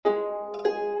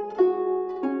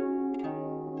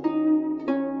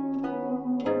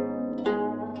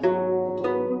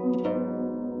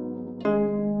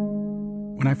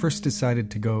I first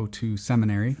decided to go to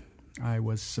seminary, I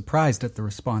was surprised at the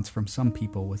response from some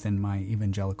people within my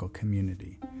evangelical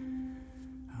community.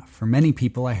 For many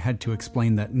people, I had to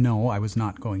explain that no, I was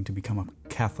not going to become a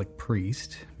Catholic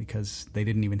priest because they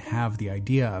didn't even have the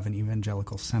idea of an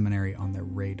evangelical seminary on their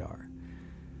radar.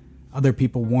 Other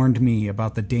people warned me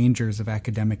about the dangers of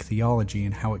academic theology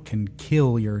and how it can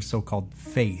kill your so-called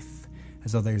faith,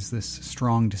 as though there's this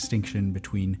strong distinction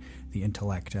between the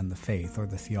intellect and the faith, or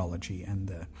the theology and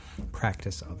the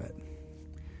practice of it.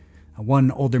 One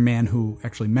older man who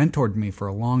actually mentored me for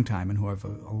a long time and who I have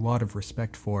a lot of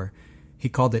respect for, he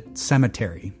called it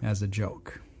cemetery as a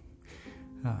joke.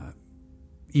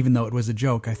 Even though it was a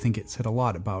joke, I think it said a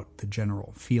lot about the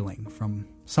general feeling from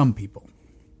some people.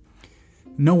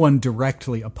 No one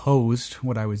directly opposed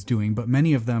what I was doing, but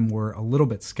many of them were a little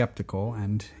bit skeptical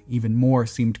and even more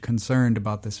seemed concerned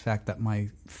about this fact that my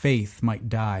faith might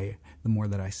die the more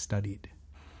that I studied.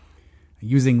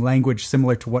 Using language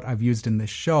similar to what I've used in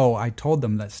this show, I told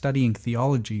them that studying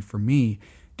theology for me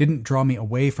didn't draw me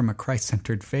away from a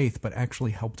Christ-centered faith, but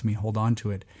actually helped me hold on to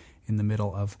it in the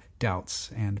middle of doubts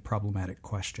and problematic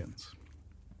questions.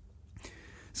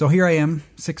 So here I am,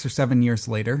 6 or 7 years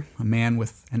later, a man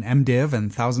with an MDiv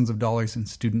and thousands of dollars in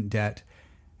student debt,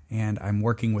 and I'm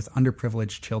working with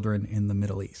underprivileged children in the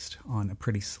Middle East on a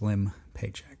pretty slim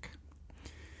paycheck.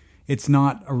 It's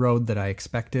not a road that I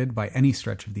expected by any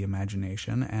stretch of the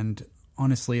imagination, and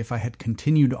honestly, if I had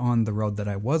continued on the road that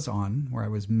I was on, where I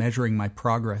was measuring my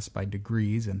progress by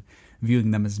degrees and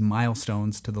viewing them as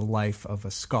milestones to the life of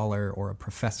a scholar or a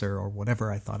professor or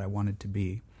whatever I thought I wanted to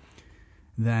be,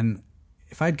 then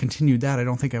if I had continued that, I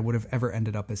don't think I would have ever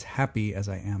ended up as happy as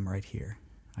I am right here.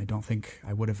 I don't think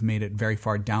I would have made it very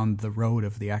far down the road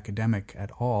of the academic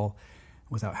at all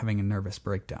without having a nervous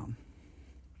breakdown.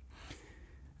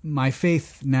 My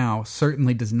faith now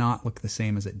certainly does not look the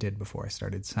same as it did before I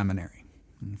started seminary.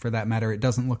 And for that matter, it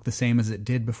doesn't look the same as it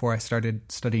did before I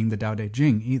started studying the Tao Te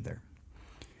Ching either.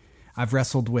 I've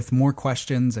wrestled with more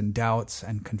questions and doubts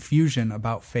and confusion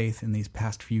about faith in these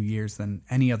past few years than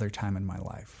any other time in my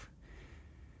life.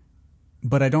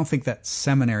 But I don't think that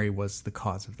seminary was the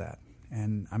cause of that,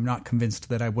 and I'm not convinced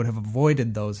that I would have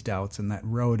avoided those doubts and that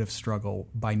road of struggle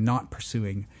by not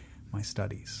pursuing my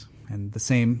studies. And the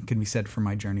same can be said for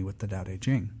my journey with the Tao Te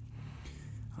Ching.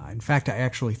 In fact, I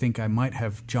actually think I might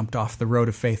have jumped off the road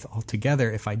of faith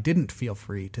altogether if I didn't feel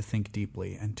free to think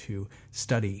deeply and to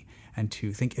study and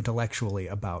to think intellectually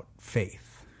about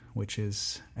faith, which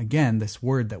is, again, this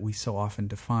word that we so often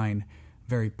define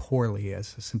very poorly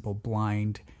as a simple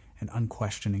blind and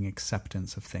unquestioning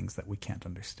acceptance of things that we can't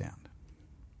understand.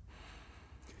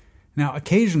 Now,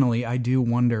 occasionally I do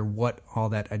wonder what all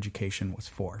that education was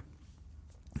for.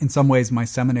 In some ways, my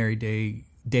seminary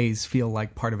days feel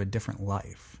like part of a different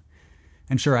life.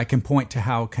 And sure, I can point to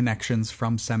how connections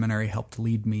from seminary helped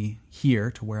lead me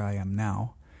here to where I am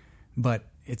now, but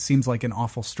it seems like an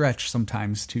awful stretch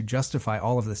sometimes to justify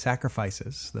all of the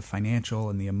sacrifices, the financial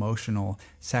and the emotional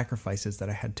sacrifices that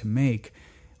I had to make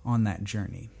on that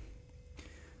journey.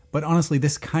 But honestly,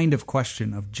 this kind of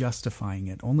question of justifying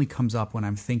it only comes up when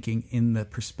I'm thinking in the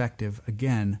perspective,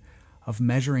 again, of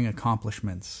measuring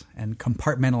accomplishments and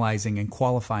compartmentalizing and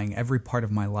qualifying every part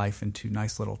of my life into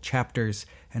nice little chapters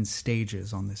and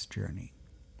stages on this journey.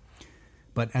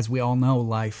 But as we all know,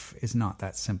 life is not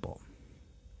that simple.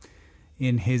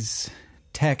 In his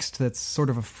text that's sort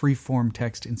of a free-form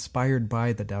text inspired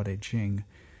by the Tao Te Ching,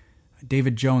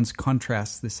 David Jones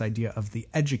contrasts this idea of the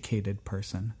educated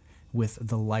person with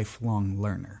the lifelong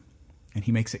learner. And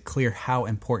he makes it clear how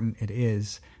important it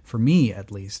is, for me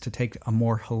at least, to take a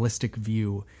more holistic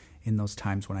view in those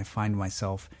times when I find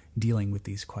myself dealing with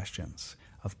these questions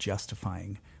of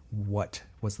justifying what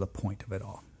was the point of it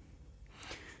all.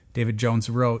 David Jones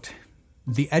wrote,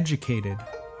 "The educated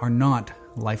are not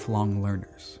lifelong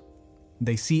learners.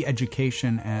 They see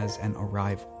education as an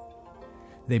arrival.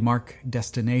 They mark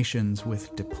destinations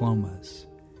with diplomas.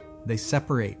 They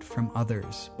separate from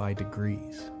others by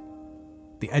degrees.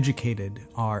 The educated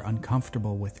are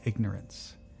uncomfortable with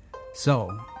ignorance.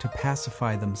 So, to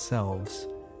pacify themselves,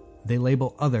 they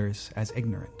label others as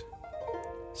ignorant.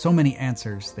 So many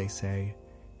answers, they say,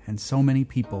 and so many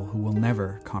people who will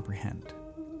never comprehend."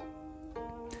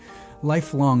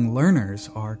 Lifelong learners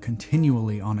are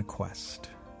continually on a quest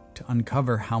to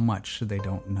uncover how much they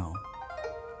don't know.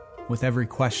 With every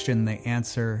question they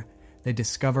answer, they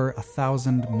discover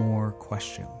 1,000 more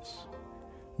questions.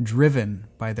 Driven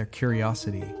by their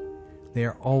curiosity, they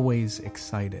are always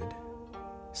excited.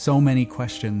 So many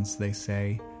questions, they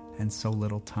say, and so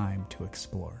little time to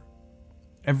explore.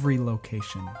 Every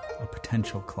location, a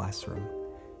potential classroom.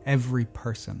 Every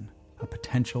person, a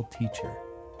potential teacher.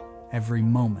 every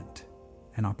moment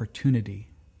an opportunity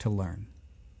to learn.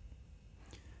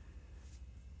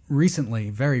 Recently,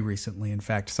 very recently, in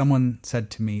fact, someone said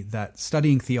to me that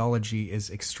studying theology is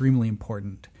extremely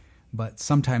important, but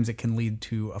sometimes it can lead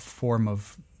to a form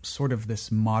of sort of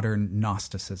this modern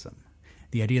Gnosticism.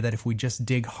 The idea that if we just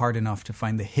dig hard enough to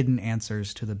find the hidden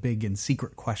answers to the big and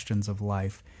secret questions of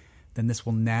life, then this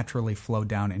will naturally flow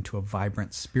down into a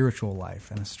vibrant spiritual life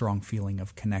and a strong feeling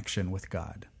of connection with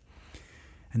God.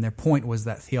 And their point was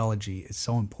that theology is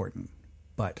so important,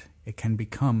 but it can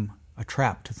become a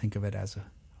trap to think of it as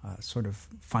a sort of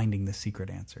finding the secret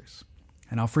answers.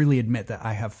 And I'll freely admit that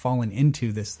I have fallen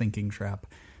into this thinking trap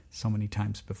so many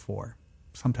times before,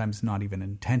 sometimes not even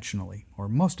intentionally, or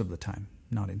most of the time,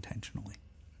 not intentionally.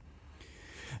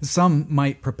 Some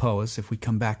might propose, if we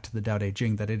come back to the Tao Te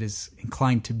Ching, that it is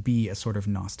inclined to be a sort of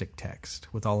Gnostic text,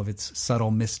 with all of its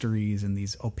subtle mysteries and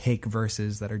these opaque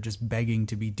verses that are just begging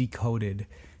to be decoded,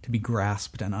 to be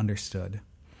grasped and understood.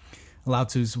 Lao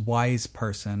Tzu's wise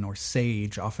person or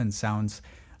sage often sounds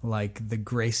like the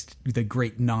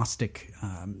great Gnostic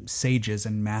sages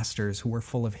and masters who were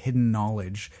full of hidden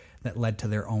knowledge that led to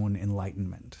their own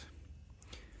enlightenment.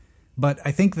 But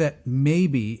I think that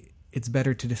maybe it's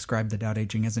better to describe the Tao Te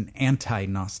Ching as an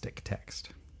anti-Gnostic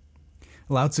text.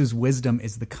 Lao Tzu's wisdom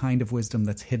is the kind of wisdom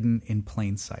that's hidden in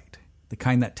plain sight, the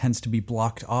kind that tends to be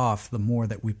blocked off the more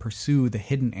that we pursue the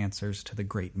hidden answers to the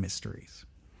great mysteries.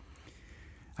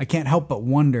 I can't help but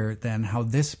wonder, then, how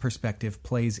this perspective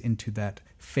plays into that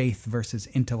faith versus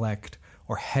intellect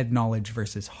or head knowledge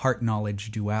versus heart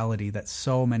knowledge duality that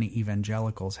so many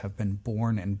evangelicals have been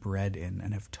born and bred in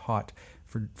and have taught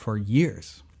for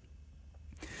years.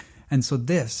 And so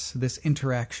this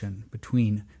interaction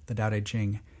between the Tao Te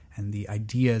Ching and the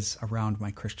ideas around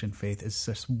my Christian faith is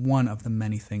just one of the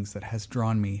many things that has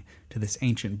drawn me to this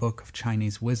ancient book of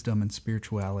Chinese wisdom and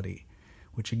spirituality,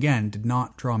 which again did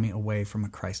not draw me away from a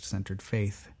Christ-centered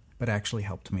faith, but actually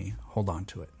helped me hold on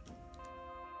to it.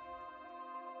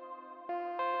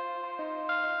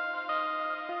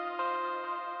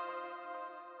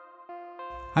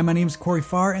 Hi, my name is Corey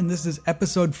Farr, and this is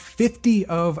episode 50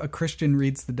 of A Christian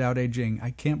Reads the Tao Te Ching.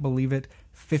 I can't believe it.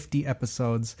 50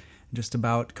 episodes, just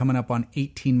about coming up on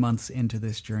 18 months into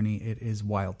this journey. It is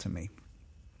wild to me.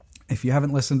 If you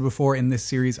haven't listened before in this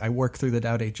series, I work through the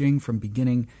Tao Te Ching from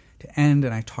beginning to end,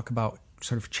 and I talk about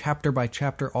sort of chapter by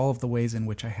chapter all of the ways in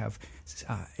which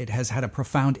it has had a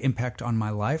profound impact on my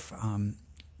life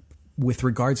with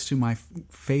regards to my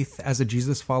faith as a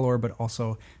Jesus follower, but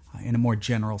also in a more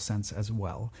general sense as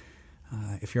well.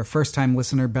 If you're a first-time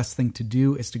listener, best thing to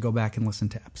do is to go back and listen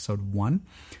to episode 1.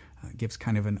 It gives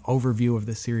kind of an overview of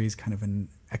the series, kind of an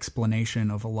explanation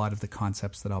of a lot of the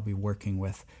concepts that I'll be working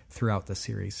with throughout the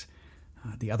series.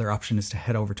 The other option is to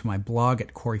head over to my blog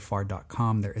at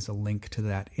coreyfarr.com. There is a link to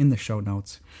that in the show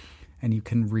notes, and you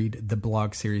can read the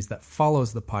blog series that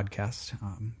follows the podcast,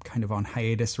 kind of on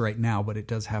hiatus right now, but it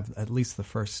does have at least the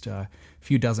first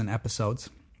few dozen episodes,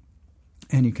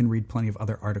 and you can read plenty of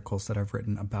other articles that I've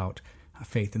written about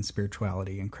faith and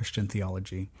spirituality and Christian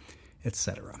theology,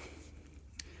 etc.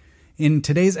 In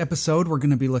today's episode, we're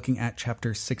going to be looking at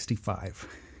chapter 65.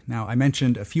 Now, I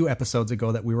mentioned a few episodes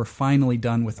ago that we were finally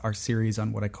done with our series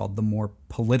on what I called the more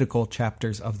political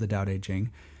chapters of the Tao Te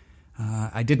Ching.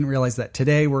 I didn't realize that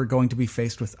today we're going to be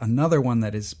faced with another one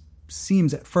that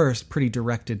seems at first pretty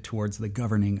directed towards the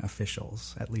governing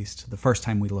officials, at least the first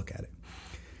time we look at it.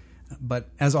 But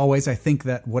as always, I think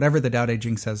that whatever the Tao Te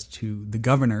Ching says to the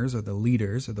governors or the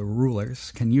leaders or the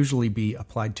rulers can usually be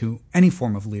applied to any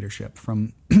form of leadership,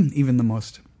 from even the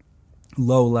most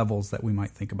low levels that we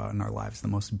might think about in our lives, the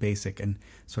most basic and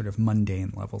sort of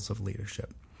mundane levels of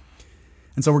leadership.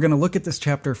 And so we're going to look at this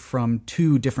chapter from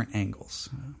two different angles.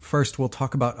 First, we'll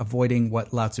talk about avoiding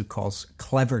what Lao Tzu calls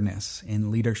cleverness in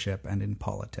leadership and in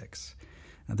politics.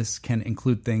 Now, this can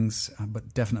include things,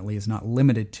 but definitely is not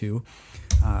limited to,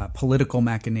 political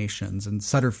machinations and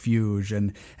subterfuge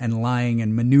and lying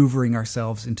and maneuvering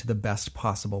ourselves into the best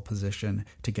possible position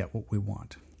to get what we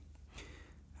want.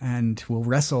 And we'll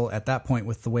wrestle at that point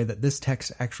with the way that this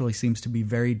text actually seems to be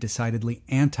very decidedly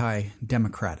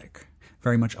anti-democratic,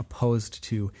 very much opposed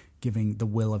to giving the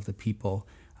will of the people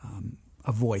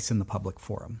a voice in the public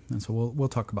forum. And so we'll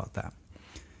talk about that.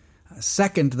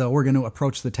 Second, though, we're going to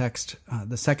approach the text,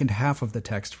 the second half of the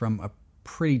text, from a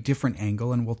pretty different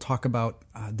angle, and we'll talk about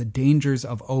the dangers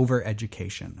of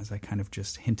over-education, as I kind of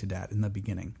just hinted at in the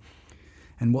beginning.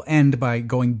 And we'll end by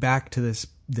going back to this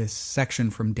section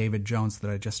from David Jones that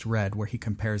I just read, where he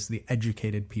compares the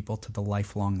educated people to the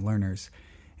lifelong learners,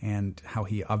 and how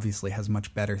he obviously has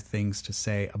much better things to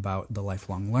say about the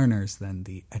lifelong learners than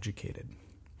the educated.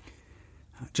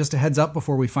 Just a heads up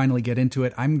before we finally get into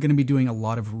it, I'm going to be doing a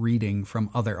lot of reading from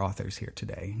other authors here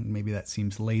today. Maybe that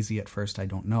seems lazy at first, I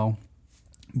don't know.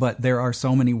 But there are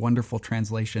so many wonderful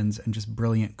translations and just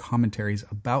brilliant commentaries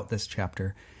about this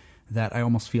chapter that I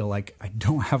almost feel like I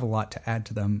don't have a lot to add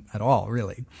to them at all,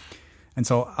 really. And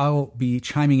so I'll be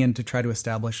chiming in to try to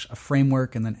establish a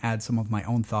framework and then add some of my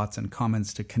own thoughts and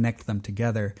comments to connect them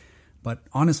together. But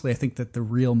honestly, I think that the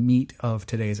real meat of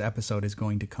today's episode is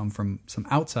going to come from some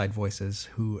outside voices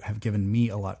who have given me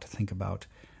a lot to think about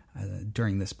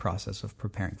during this process of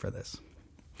preparing for this.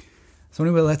 So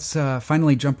anyway, let's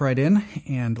finally jump right in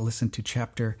and listen to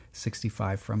chapter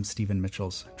 65 from Stephen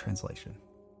Mitchell's translation.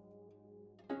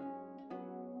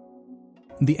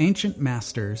 The ancient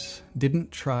masters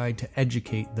didn't try to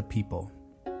educate the people,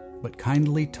 but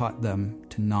kindly taught them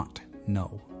to not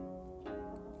know.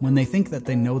 When they think that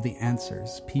they know the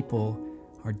answers, people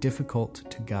are difficult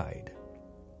to guide.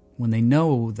 When they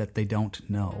know that they don't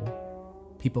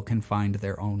know, people can find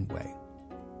their own way.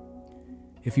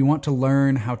 If you want to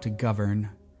learn how to govern,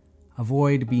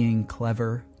 avoid being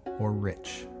clever or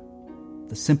rich.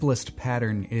 The simplest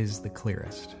pattern is the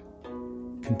clearest.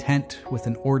 Content with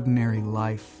an ordinary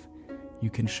life,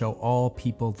 you can show all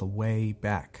people the way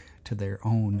back to their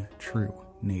own true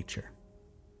nature.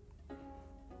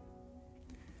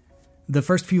 The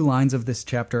first few lines of this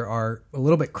chapter are a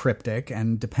little bit cryptic,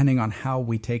 and depending on how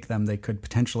we take them, they could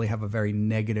potentially have a very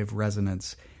negative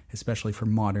resonance, especially for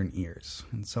modern ears.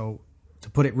 And so, to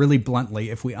put it really bluntly,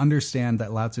 if we understand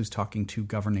that Lao Tzu's talking to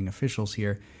governing officials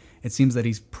here, it seems that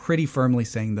he's pretty firmly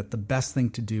saying that the best thing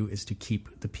to do is to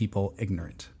keep the people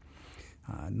ignorant.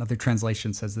 Another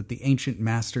translation says that the ancient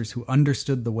masters who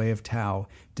understood the way of Tao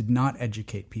did not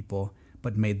educate people,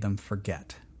 but made them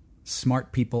forget.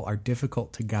 Smart people are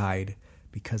difficult to guide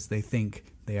because they think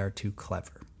they are too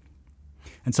clever.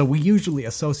 And so we usually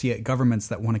associate governments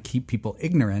that want to keep people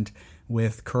ignorant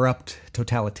with corrupt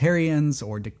totalitarians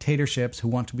or dictatorships who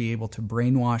want to be able to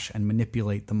brainwash and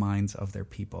manipulate the minds of their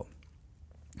people.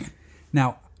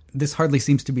 Now, this hardly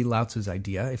seems to be Lao Tzu's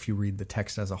idea if you read the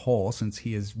text as a whole, since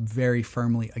he is very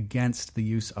firmly against the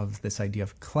use of this idea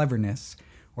of cleverness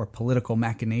or political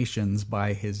machinations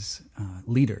by his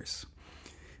leaders.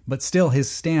 But still, his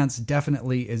stance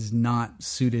definitely is not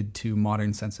suited to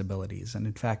modern sensibilities. And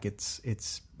in fact,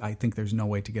 I think there's no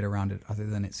way to get around it other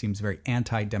than it seems very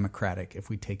anti-democratic if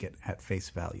we take it at face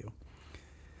value.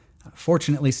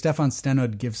 Fortunately, Stefan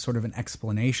Stenoud gives sort of an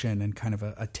explanation and kind of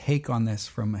a take on this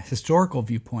from a historical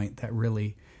viewpoint that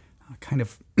really kind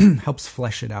of helps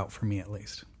flesh it out for me, at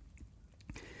least.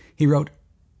 He wrote,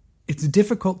 "It's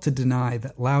difficult to deny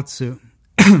that Lao Tzu..."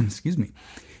 excuse me.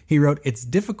 He wrote, "It's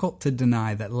difficult to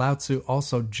deny that Lao Tzu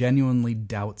also genuinely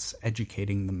doubts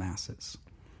educating the masses.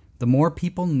 The more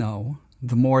people know,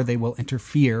 the more they will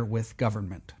interfere with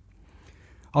government.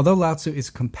 Although Lao Tzu is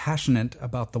compassionate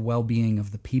about the well-being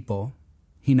of the people,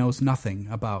 he knows nothing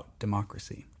about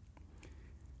democracy.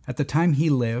 At the time he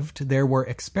lived, there were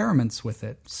experiments with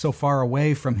it so far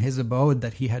away from his abode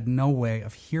that he had no way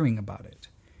of hearing about it.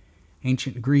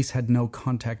 Ancient Greece had no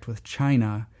contact with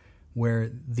China, where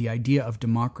the idea of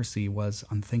democracy was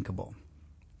unthinkable.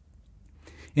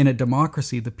 In a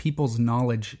democracy, the people's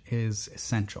knowledge is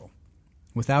essential.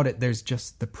 Without it, there's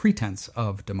just the pretense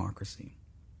of democracy.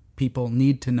 People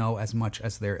need to know as much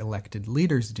as their elected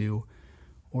leaders do,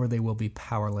 or they will be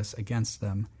powerless against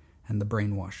them and the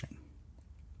brainwashing.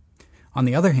 On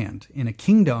the other hand, in a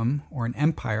kingdom or an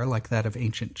empire like that of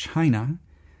ancient China,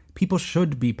 people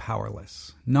should be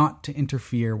powerless, not to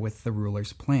interfere with the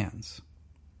ruler's plans.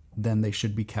 Then they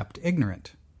should be kept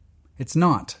ignorant. It's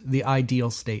not the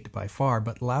ideal state by far,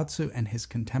 but Lao Tzu and his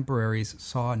contemporaries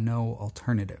saw no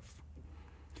alternative.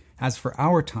 As for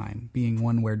our time, being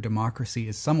one where democracy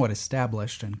is somewhat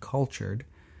established and cultured,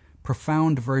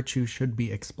 profound virtue should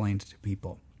be explained to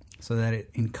people, so that it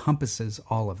encompasses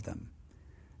all of them.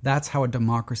 That's how a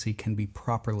democracy can be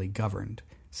properly governed,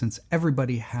 since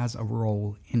everybody has a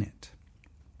role in it.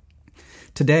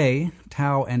 Today,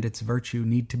 Tao and its virtue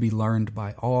need to be learned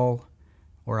by all,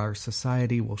 or our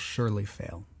society will surely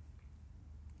fail."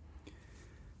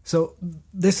 So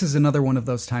this is another one of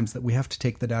those times that we have to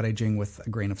take the Tao Te Ching with a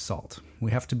grain of salt.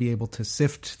 We have to be able to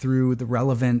sift through the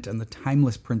relevant and the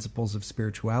timeless principles of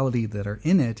spirituality that are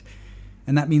in it,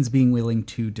 and that means being willing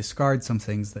to discard some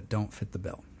things that don't fit the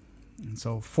bill. And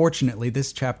so fortunately,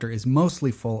 this chapter is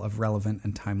mostly full of relevant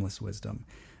and timeless wisdom,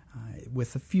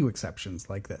 with a few exceptions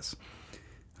like this.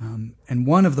 And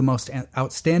one of the most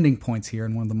outstanding points here,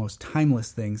 and one of the most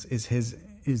timeless things,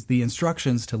 is the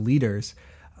instructions to leaders,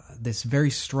 this very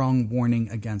strong warning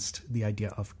against the idea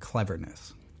of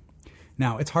cleverness.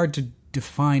 Now, it's hard to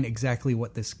define exactly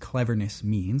what this cleverness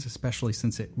means, especially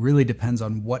since it really depends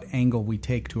on what angle we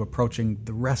take to approaching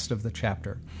the rest of the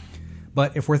chapter.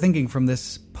 But if we're thinking from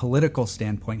this political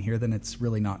standpoint here, then it's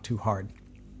really not too hard.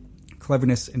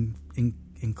 Cleverness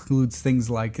includes things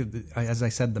like, as I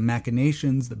said, the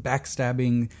machinations, the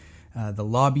backstabbing, the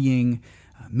lobbying,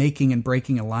 making and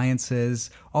breaking alliances.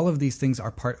 All of these things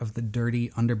are part of the dirty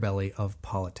underbelly of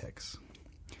politics.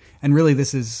 And really,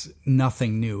 this is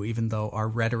nothing new, even though our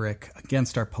rhetoric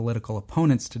against our political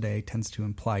opponents today tends to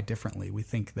imply differently. We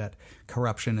think that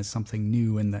corruption is something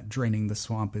new and that draining the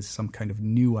swamp is some kind of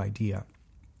new idea.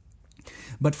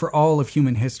 But for all of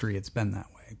human history, it's been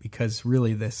that way, because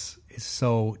really this is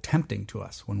so tempting to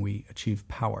us when we achieve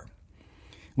power.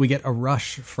 We get a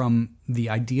rush from the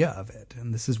idea of it,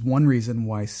 and this is one reason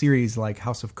why series like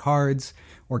House of Cards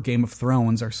or Game of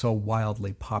Thrones are so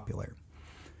wildly popular.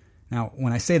 Now,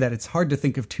 when I say that, it's hard to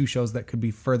think of two shows that could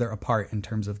be further apart in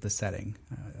terms of the setting.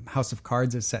 House of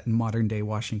Cards is set in modern-day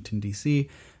Washington, D.C.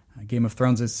 Game of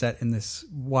Thrones is set in this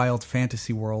wild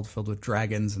fantasy world filled with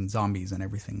dragons and zombies and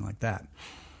everything like that.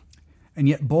 And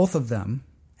yet both of them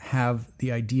have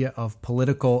the idea of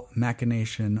political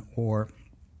machination or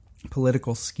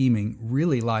political scheming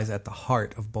really lies at the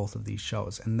heart of both of these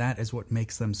shows, and that is what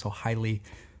makes them so highly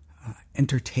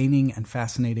entertaining and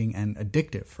fascinating and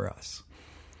addictive for us.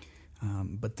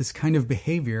 But this kind of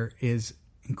behavior is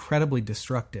incredibly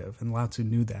destructive, and Lao Tzu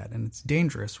knew that, and it's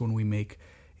dangerous when we make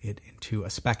it into a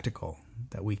spectacle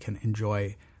that we can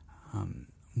enjoy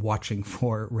watching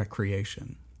for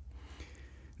recreation.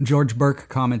 George Burke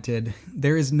commented,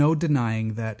 "There is no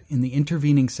denying that in the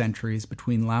intervening centuries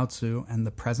between Lao Tzu and the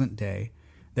present day,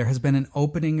 there has been an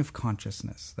opening of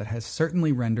consciousness that has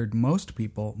certainly rendered most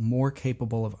people more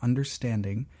capable of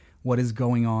understanding what is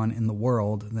going on in the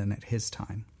world than at his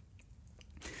time.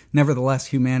 Nevertheless,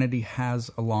 humanity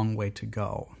has a long way to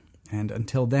go, and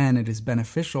until then it is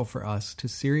beneficial for us to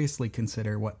seriously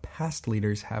consider what past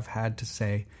leaders have had to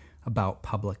say about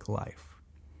public life.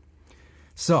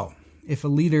 So, if a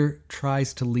leader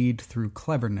tries to lead through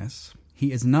cleverness,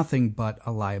 he is nothing but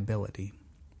a liability.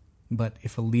 But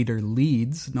if a leader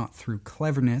leads not through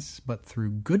cleverness but through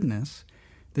goodness,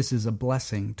 this is a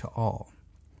blessing to all.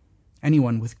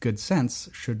 Anyone with good sense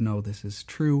should know this is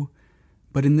true,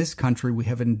 but in this country we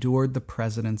have endured the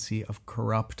presidency of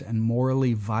corrupt and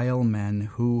morally vile men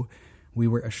who, we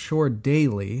were assured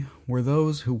daily, were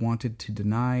those who wanted to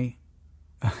deny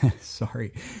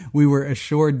we were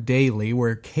assured daily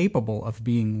were capable of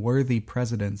being worthy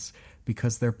presidents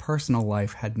because their personal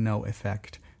life had no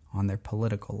effect on their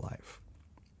political life.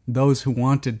 Those who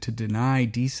wanted to deny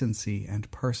decency and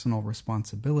personal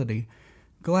responsibility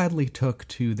gladly took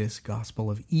to this gospel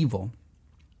of evil,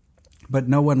 but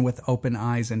no one with open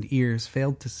eyes and ears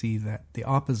failed to see that the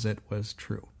opposite was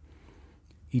true.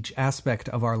 Each aspect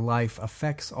of our life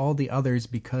affects all the others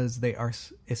because they are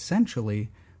essentially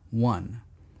one.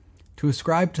 To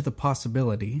ascribe to the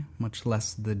possibility, much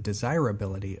less the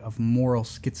desirability, of moral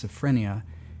schizophrenia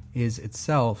is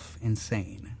itself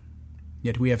insane.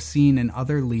 Yet we have seen in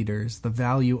other leaders the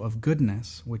value of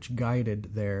goodness which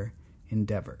guided their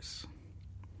endeavors."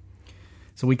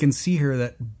 So we can see here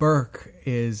that Burke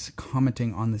is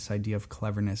commenting on this idea of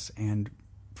cleverness and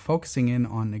focusing in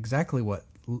on exactly what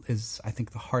is, I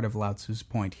think, the heart of Lao Tzu's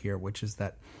point here, which is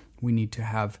that we need to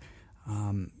have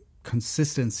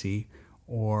consistency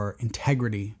or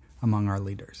integrity among our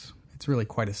leaders. It's really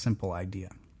quite a simple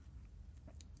idea.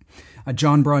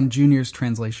 John Braun Jr.'s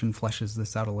translation fleshes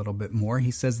this out a little bit more. He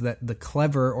says that the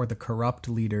clever or the corrupt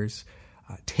leaders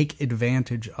take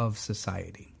advantage of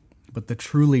society, but the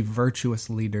truly virtuous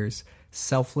leaders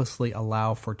selflessly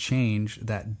allow for change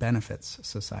that benefits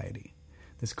society.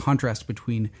 This contrast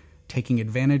between taking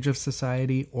advantage of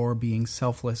society or being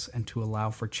selfless and to allow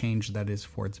for change that is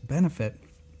for its benefit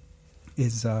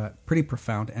is pretty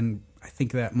profound, and I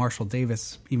think that Marshall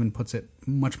Davis even puts it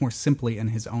much more simply in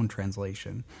his own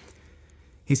translation.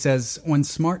 He says, "When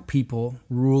smart people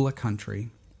rule a country,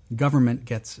 government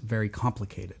gets very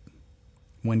complicated.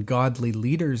 When godly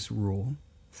leaders rule,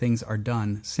 things are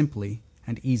done simply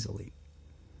and easily.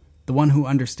 The one who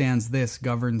understands this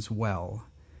governs well.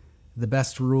 The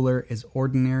best ruler is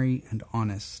ordinary and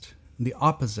honest, the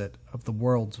opposite of the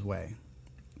world's way,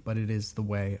 but it is the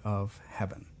way of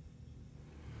heaven."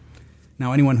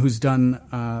 Now, anyone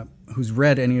who's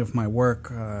read any of my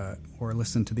work or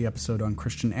listened to the episode on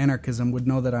Christian anarchism would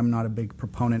know that I'm not a big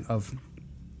proponent of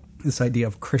this idea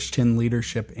of Christian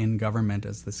leadership in government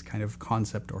as this kind of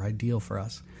concept or ideal for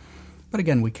us. But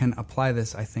again, we can apply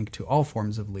this, I think, to all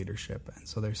forms of leadership, and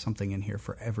so there's something in here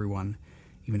for everyone,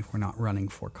 even if we're not running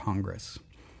for Congress.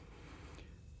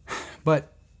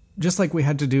 But just like we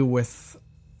had to do with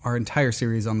our entire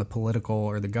series on the political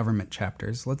or the government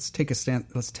chapters, let's take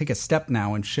a step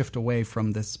now and shift away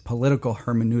from this political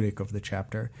hermeneutic of the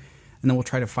chapter, and then we'll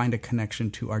try to find a connection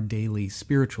to our daily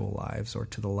spiritual lives or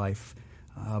to the life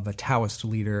of a Taoist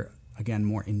leader, again,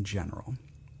 more in general.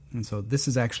 And so this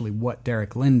is actually what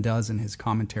Derek Lin does in his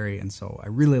commentary, and so I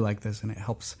really like this, and it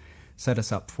helps set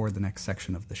us up for the next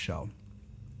section of the show.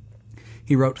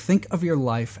 He wrote, "Think of your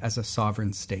life as a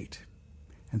sovereign state,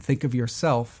 and think of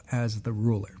yourself as the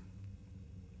ruler.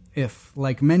 If,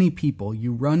 like many people,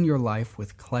 you run your life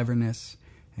with cleverness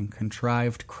and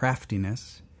contrived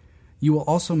craftiness, you will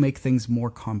also make things more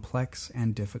complex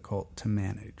and difficult to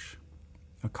manage.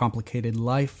 A complicated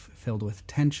life filled with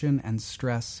tension and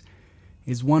stress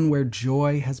is one where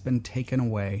joy has been taken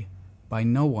away by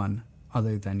no one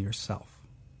other than yourself.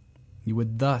 You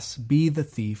would thus be the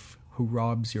thief who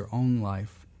robs your own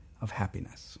life of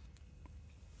happiness."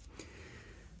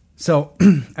 So,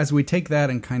 as we take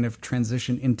that and kind of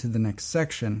transition into the next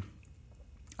section,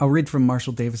 I'll read from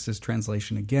Marshall Davis's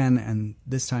translation again, and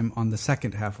this time on the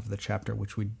second half of the chapter,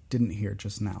 which we didn't hear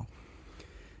just now.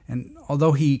 And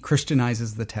although he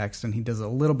Christianizes the text and he does a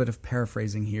little bit of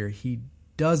paraphrasing here, he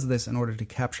does this in order to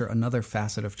capture another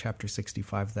facet of chapter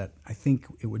 65 that I think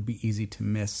it would be easy to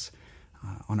miss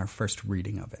on our first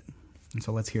reading of it. And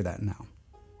so let's hear that now.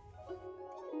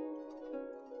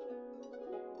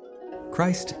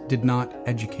 Christ did not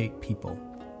educate people.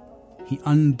 He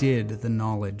undid the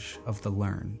knowledge of the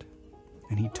learned,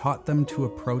 and he taught them to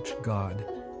approach God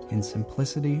in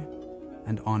simplicity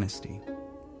and honesty.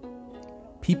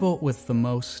 People with the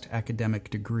most academic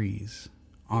degrees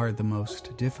are the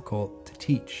most difficult to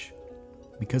teach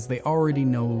because they already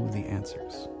know the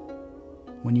answers.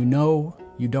 When you know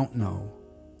you don't know,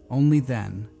 only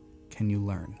then can you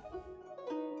learn.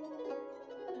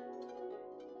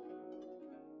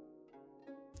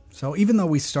 So even though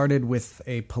we started with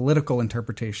a political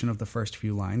interpretation of the first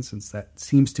few lines, since that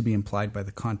seems to be implied by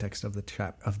the context of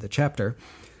the chapter,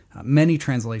 many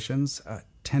translations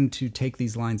tend to take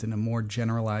these lines in a more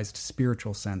generalized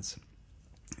spiritual sense,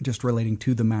 just relating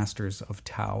to the masters of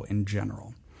Tao in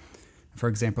general. For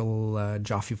example,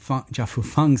 Jiafu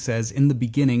Feng says, "In the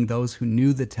beginning, those who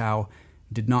knew the Tao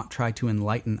did not try to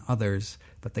enlighten others,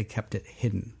 but they kept it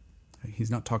hidden." He's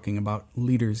not talking about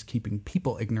leaders keeping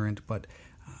people ignorant, but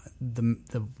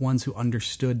the ones who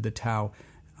understood the Tao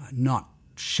not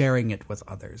sharing it with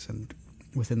others. And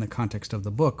within the context of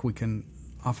the book, we can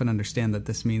often understand that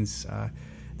this means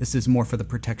this is more for the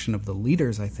protection of the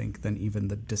leaders, I think, than even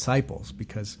the disciples,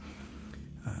 because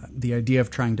the idea of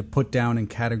trying to put down and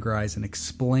categorize and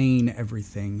explain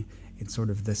everything in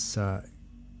sort of this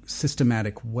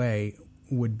systematic way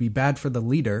would be bad for the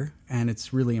leader, and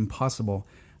it's really impossible.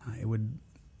 It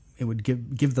would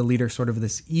give the leader sort of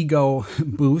this ego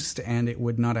boost, and it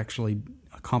would not actually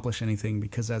accomplish anything,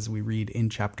 because as we read in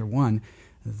chapter 1,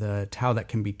 the Tao that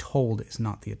can be told is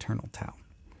not the eternal Tao.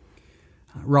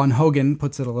 Ron Hogan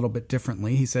puts it a little bit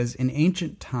differently. He says, "In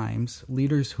ancient times,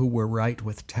 leaders who were right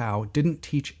with Tao didn't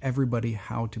teach everybody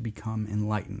how to become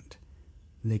enlightened.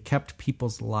 They kept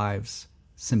people's lives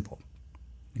simple."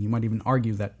 And you might even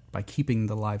argue that by keeping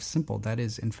the lives simple, that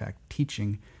is, in fact,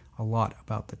 teaching a lot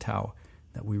about the Tao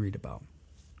that we read about.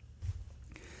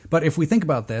 But if we think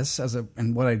about this,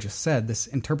 and what I just said, this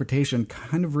interpretation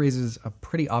kind of raises a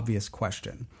pretty obvious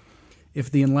question. If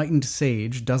the enlightened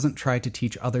sage doesn't try to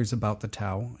teach others about the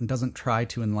Tao and doesn't try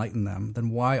to enlighten them, then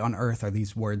why on earth are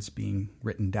these words being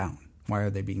written down? Why are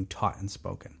they being taught and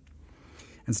spoken?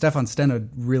 And Stefan Steno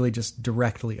really just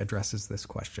directly addresses this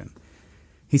question.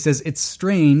 He says, "It's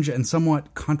strange and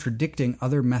somewhat contradicting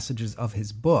other messages of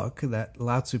his book that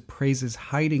Lao Tzu praises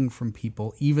hiding from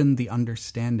people even the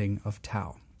understanding of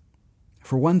Tao.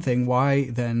 For one thing, why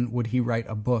then would he write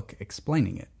a book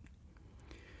explaining it?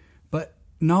 But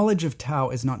knowledge of Tao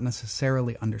is not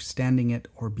necessarily understanding it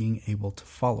or being able to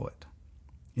follow it.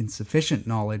 Insufficient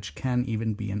knowledge can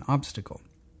even be an obstacle.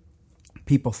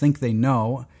 People think they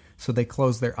know, so they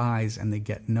close their eyes and they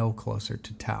get no closer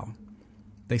to Tao.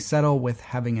 They settle with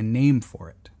having a name for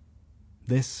it.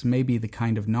 This may be the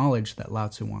kind of knowledge that Lao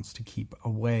Tzu wants to keep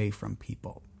away from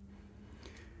people.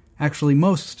 Actually,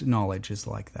 most knowledge is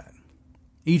like that.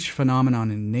 Each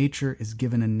phenomenon in nature is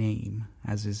given a name,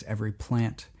 as is every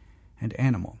plant and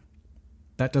animal.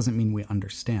 That doesn't mean we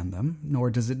understand them,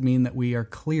 nor does it mean that we are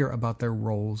clear about their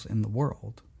roles in the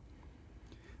world.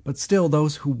 But still,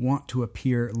 those who want to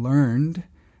appear learned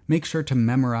make sure to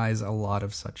memorize a lot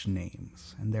of such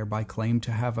names, and thereby claim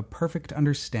to have a perfect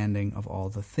understanding of all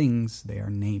the things they are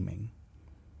naming.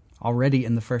 Already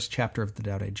in the first chapter of the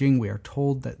Tao Te Ching, we are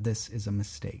told that this is a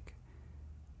mistake.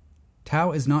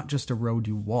 Tao is not just a road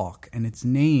you walk, and its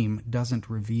name doesn't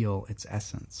reveal its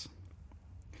essence.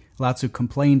 Lao Tzu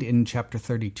complained in chapter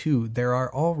 32, there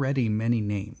are already many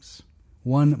names.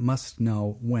 One must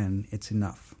know when it's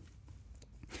enough.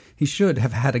 He should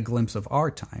have had a glimpse of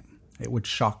our time. It would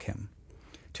shock him.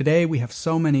 Today we have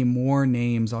so many more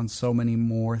names on so many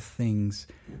more things,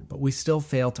 but we still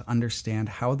fail to understand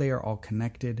how they are all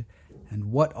connected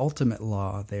and what ultimate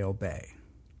law they obey.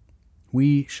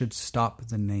 We should stop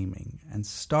the naming and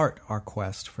start our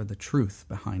quest for the truth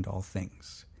behind all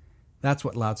things. That's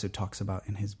what Lao Tzu talks about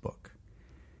in his book.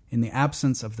 In the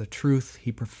absence of the truth,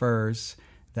 he prefers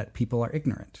that people are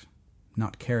ignorant,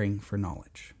 not caring for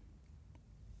knowledge.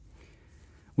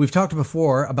 We've talked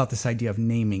before about this idea of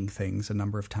naming things a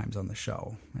number of times on the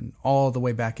show. And all the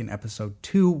way back in episode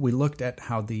 2, we looked at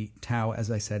how the Tao, as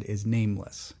I said, is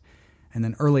nameless. And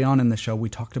then early on in the show, we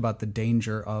talked about the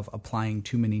danger of applying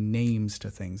too many names to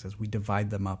things as we divide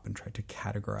them up and try to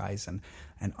categorize and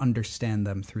understand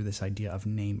them through this idea of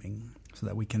naming, so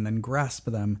that we can then grasp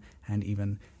them and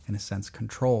even, in a sense,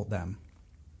 control them.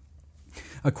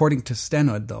 According to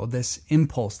Stenoud, though, this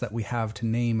impulse that we have to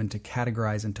name and to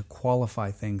categorize and to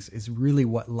qualify things is really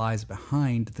what lies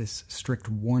behind this strict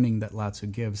warning that Lao Tzu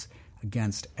gives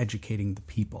against educating the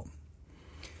people.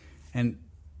 And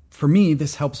for me,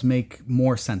 this helps make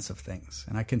more sense of things.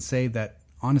 And I can say that,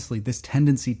 honestly, this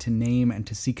tendency to name and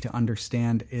to seek to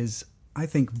understand is, I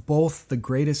think, both the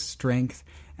greatest strength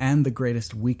and the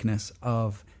greatest weakness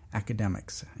of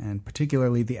academics, and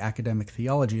particularly the academic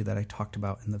theology that I talked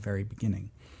about in the very beginning.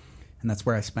 And that's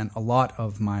where I spent a lot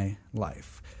of my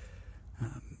life.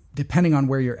 Depending on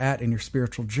where you're at in your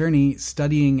spiritual journey,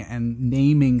 studying and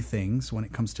naming things when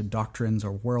it comes to doctrines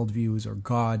or worldviews or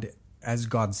God as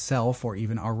God's self or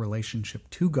even our relationship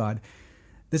to God,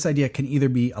 this idea can either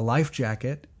be a life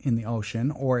jacket in the ocean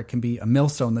or it can be a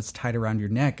millstone that's tied around your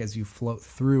neck as you float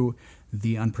through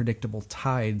the unpredictable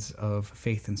tides of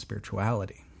faith and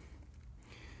spirituality.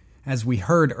 As we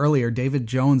heard earlier, David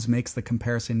Jones makes the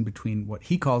comparison between what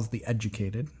he calls the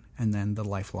educated and then the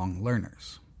lifelong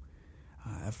learners.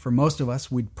 For most of us,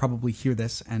 we'd probably hear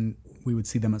this and we would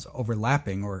see them as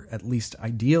overlapping, or at least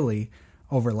ideally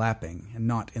overlapping, and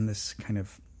not in this kind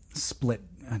of split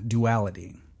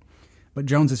duality. But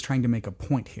Jones is trying to make a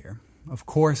point here. Of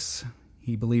course,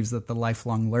 he believes that the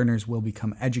lifelong learners will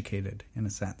become educated, in a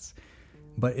sense.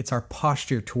 But it's our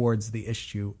posture towards the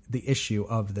issue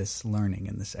of this learning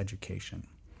and this education.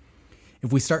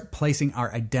 If we start placing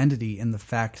our identity in the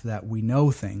fact that we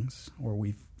know things, or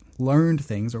we've learned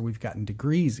things, or we've gotten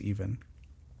degrees even,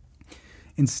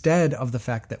 instead of the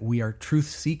fact that we are truth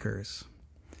seekers,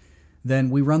 then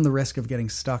we run the risk of getting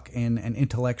stuck in an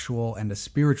intellectual and a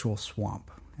spiritual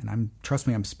swamp. And trust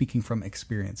me, I'm speaking from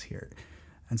experience here.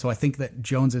 And so I think that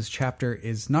Jones's chapter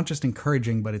is not just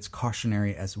encouraging, but it's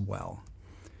cautionary as well.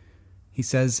 He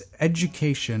says,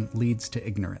 education leads to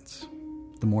ignorance.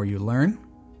 The more you learn,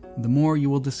 the more you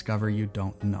will discover you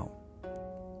don't know.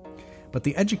 But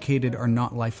the educated are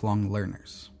not lifelong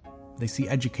learners. They see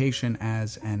education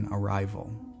as an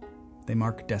arrival. They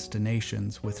mark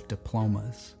destinations with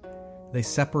diplomas. They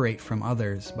separate from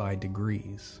others by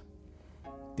degrees.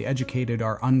 The educated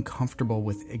are uncomfortable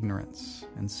with ignorance,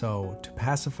 and so, to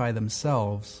pacify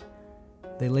themselves,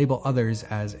 they label others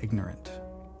as ignorant.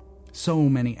 So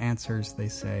many answers, they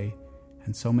say,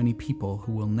 and so many people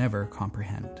who will never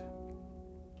comprehend.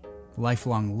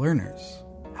 Lifelong learners,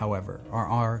 however,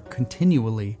 are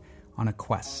continually on a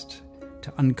quest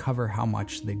to uncover how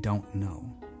much they don't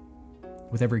know.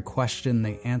 With every question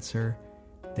they answer,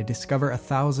 they discover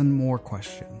 1,000 more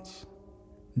questions.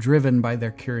 Driven by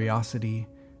their curiosity,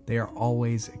 they are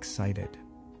always excited.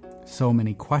 So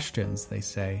many questions, they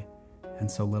say,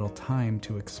 and so little time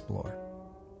to explore.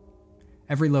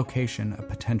 Every location a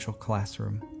potential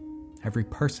classroom, every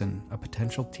person a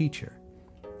potential teacher,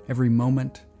 every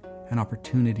moment an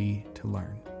opportunity to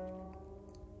learn.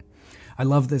 I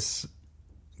love this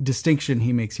distinction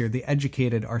he makes here. The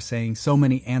educated are saying so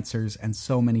many answers and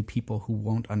so many people who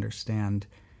won't understand,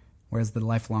 whereas the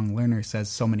lifelong learner says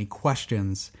so many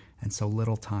questions and so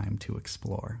little time to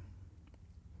explore.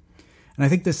 And I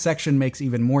think this section makes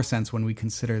even more sense when we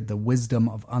consider the wisdom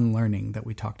of unlearning that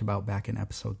we talked about back in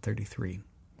episode 33.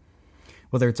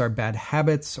 Whether it's our bad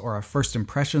habits or our first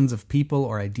impressions of people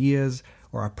or ideas,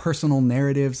 or our personal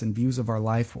narratives and views of our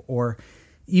life, or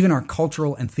even our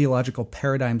cultural and theological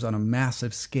paradigms on a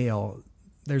massive scale,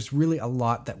 there's really a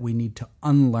lot that we need to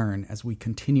unlearn as we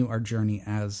continue our journey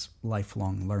as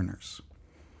lifelong learners.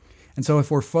 And so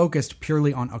if we're focused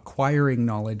purely on acquiring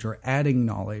knowledge or adding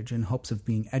knowledge in hopes of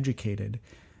being educated,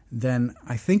 then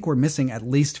I think we're missing at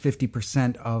least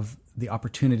 50% of the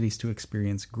opportunities to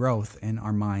experience growth in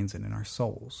our minds and in our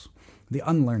souls. The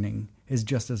unlearning is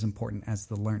just as important as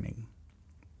the learning.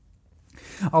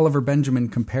 Oliver Benjamin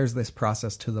compares this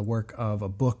process to the work of a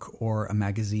book or a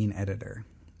magazine editor.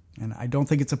 And I don't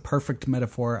think it's a perfect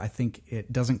metaphor. I think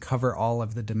it doesn't cover all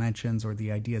of the dimensions or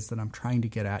the ideas that I'm trying to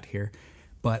get at here.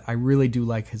 But I really do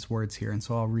like his words here, and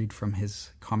so I'll read from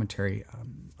his commentary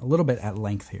a little bit at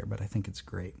length here, but I think it's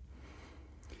great.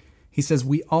 He says,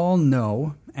 "We all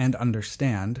know and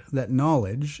understand that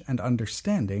knowledge and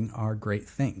understanding are great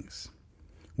things.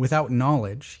 Without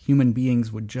knowledge, human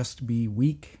beings would just be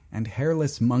weak and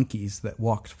hairless monkeys that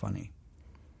walked funny.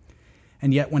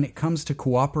 And yet when it comes to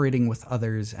cooperating with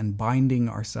others and binding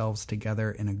ourselves together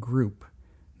in a group,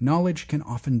 knowledge can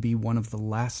often be one of the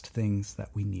last things that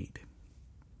we need.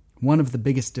 One of the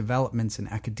biggest developments in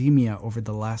academia over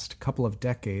the last couple of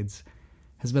decades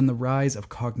has been the rise of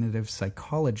cognitive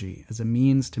psychology as a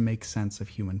means to make sense of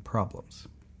human problems.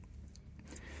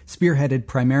 Spearheaded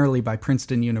primarily by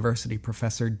Princeton University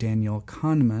professor Daniel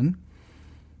Kahneman,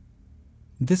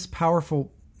 this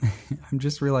powerful... I'm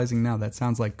just realizing now that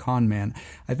sounds like con man.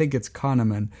 I think it's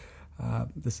Kahneman.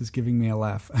 This is giving me a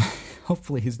laugh.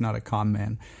 Hopefully he's not a con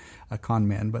man,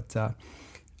 but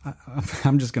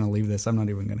I'm just going to leave this. I'm not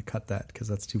even going to cut that because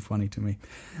that's too funny to me.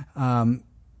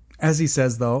 As he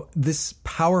says, though, this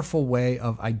powerful way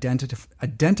of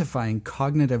identifying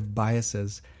cognitive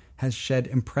biases has shed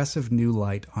impressive new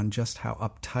light on just how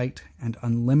uptight and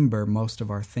unlimber most of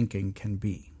our thinking can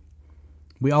be.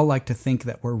 We all like to think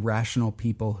that we're rational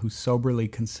people who soberly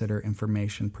consider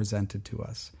information presented to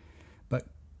us. But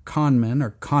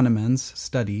Kahneman's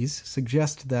studies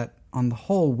suggest that, on the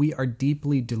whole, we are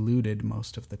deeply deluded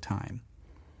most of the time.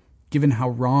 Given how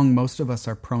wrong most of us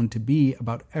are prone to be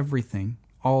about everything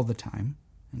all the time,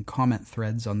 and comment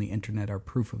threads on the internet are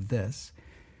proof of this,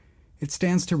 it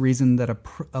stands to reason that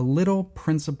a little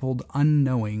principled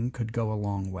unknowing could go a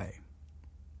long way.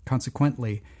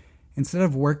 Consequently, instead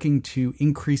of working to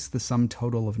increase the sum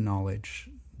total of knowledge,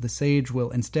 the sage will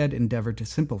instead endeavor to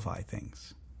simplify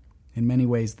things. In many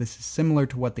ways, this is similar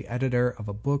to what the editor of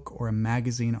a book or a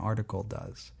magazine article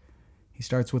does. He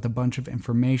starts with a bunch of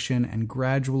information and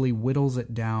gradually whittles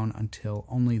it down until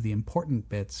only the important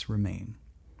bits remain.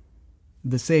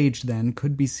 The sage, then,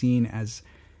 could be seen as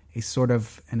a sort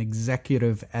of an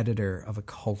executive editor of a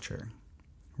culture.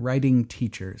 Writing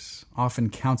teachers often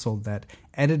counseled that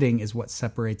editing is what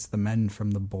separates the men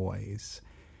from the boys.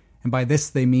 And by this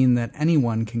they mean that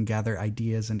anyone can gather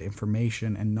ideas and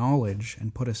information and knowledge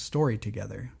and put a story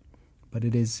together. But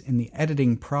it is in the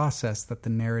editing process that the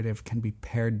narrative can be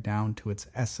pared down to its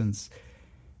essence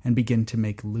and begin to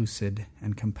make lucid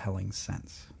and compelling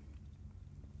sense.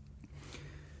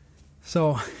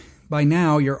 So, by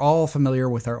now you're all familiar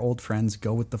with our old friends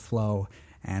Go with the Flow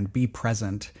and Be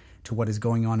Present to what is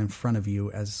going on in front of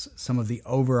you as some of the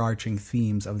overarching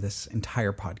themes of this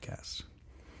entire podcast.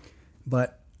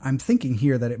 But I'm thinking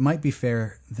here that it might be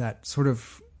fair that sort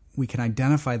of we can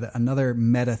identify that another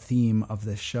meta theme of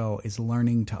this show is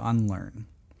learning to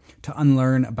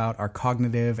unlearn about our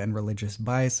cognitive and religious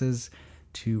biases,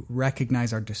 to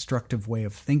recognize our destructive way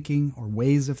of thinking or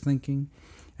ways of thinking,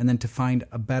 and then to find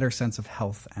a better sense of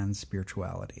health and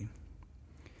spirituality.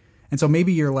 And so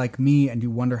maybe you're like me and you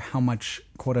wonder how much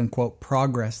quote-unquote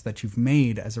progress that you've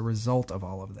made as a result of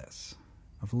all of this,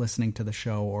 of listening to the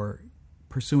show or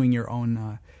pursuing your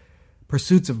own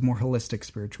pursuits of more holistic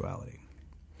spirituality.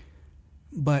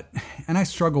 And I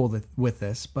struggle with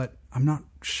this, but I'm not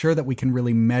sure that we can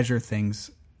really measure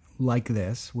things like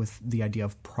this with the idea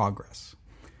of progress.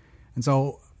 And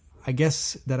so I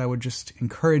guess that I would just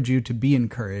encourage you to be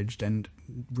encouraged and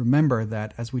remember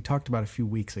that, as we talked about a few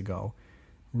weeks ago,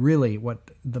 really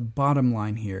what the bottom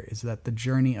line here is that the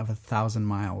journey of 1,000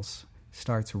 miles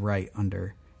starts right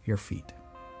under your feet.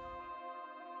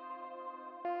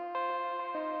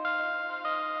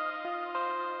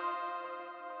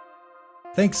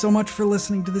 Thanks so much for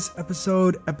listening to this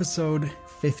episode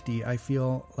 50. I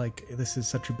feel like this is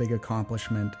such a big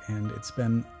accomplishment, and it's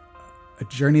been a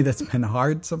journey that's been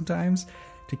hard sometimes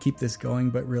to keep this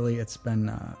going, but really it's been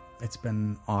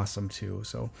awesome too.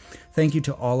 So thank you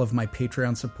to all of my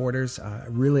Patreon supporters.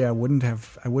 Really, I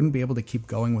wouldn't be able to keep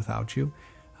going without you.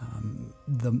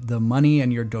 The money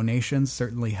and your donations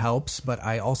certainly helps, but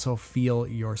I also feel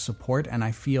your support, and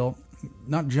I feel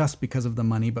not just because of the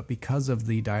money, but because of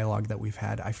the dialogue that we've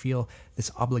had, I feel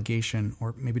this obligation,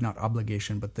 or maybe not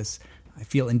obligation, but I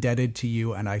feel indebted to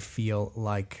you, and I feel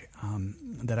like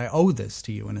that I owe this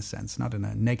to you in a sense, not in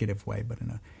a negative way, but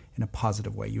in a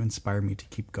positive way. You inspire me to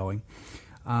keep going.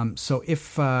 So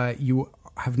if you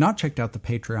have not checked out the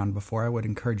Patreon before, I would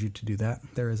encourage you to do that.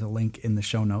 There is a link in the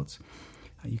show notes.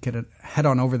 You can head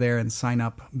on over there and sign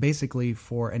up basically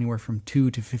for anywhere from $2 to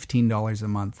 $15 a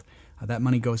month. That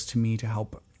money goes to me to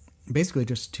help, basically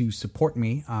just to support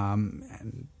me,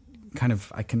 and kind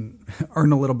of I can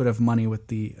earn a little bit of money with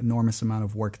the enormous amount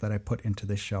of work that I put into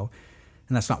this show.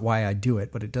 And that's not why I do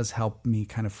it, but it does help me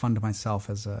kind of fund myself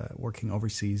as working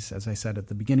overseas, as I said at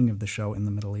the beginning of the show, in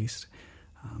the Middle East.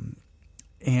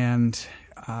 And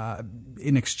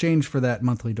in exchange for that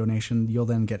monthly donation, you'll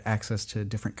then get access to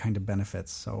different kind of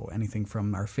benefits. So anything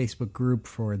from our Facebook group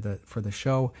for the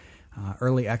show,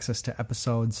 early access to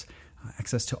episodes,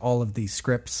 access to all of the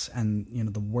scripts, and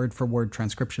the word for word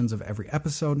transcriptions of every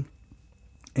episode.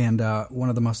 And one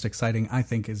of the most exciting, I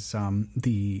think, is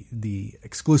the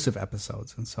exclusive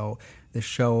episodes. And so this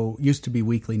show used to be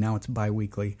weekly, now it's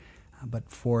bi-weekly.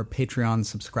 But for Patreon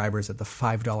subscribers at the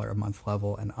 $5 a month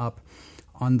level and up,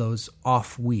 on those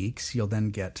off weeks, you'll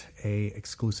then get a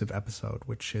exclusive episode,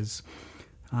 which is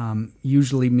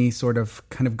usually me sort of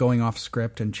kind of going off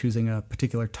script and choosing a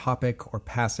particular topic or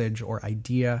passage or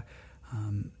idea,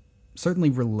 certainly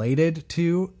related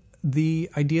to the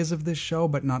ideas of this show,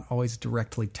 but not always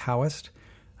directly Taoist.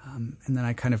 And then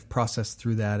I kind of process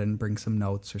through that and bring some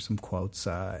notes or some quotes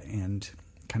and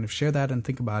kind of share that and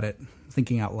think about it,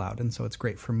 thinking out loud. And so it's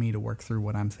great for me to work through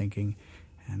what I'm thinking.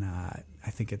 And I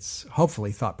think it's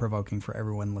hopefully thought-provoking for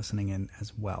everyone listening in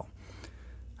as well.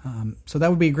 So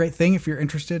that would be a great thing. If you're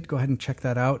interested, go ahead and check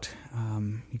that out.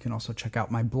 You can also check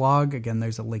out my blog. Again,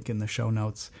 there's a link in the show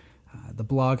notes. The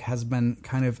blog has been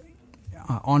kind of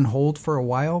on hold for a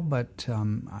while, but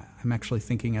I'm actually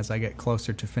thinking as I get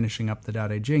closer to finishing up the Tao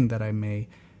Te Ching that I may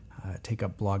take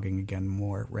up blogging again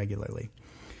more regularly.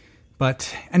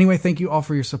 But anyway, thank you all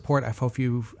for your support. I hope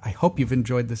you've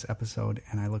enjoyed this episode,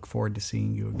 and I look forward to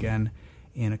seeing you again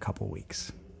in a couple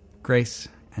weeks. Grace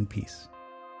and peace.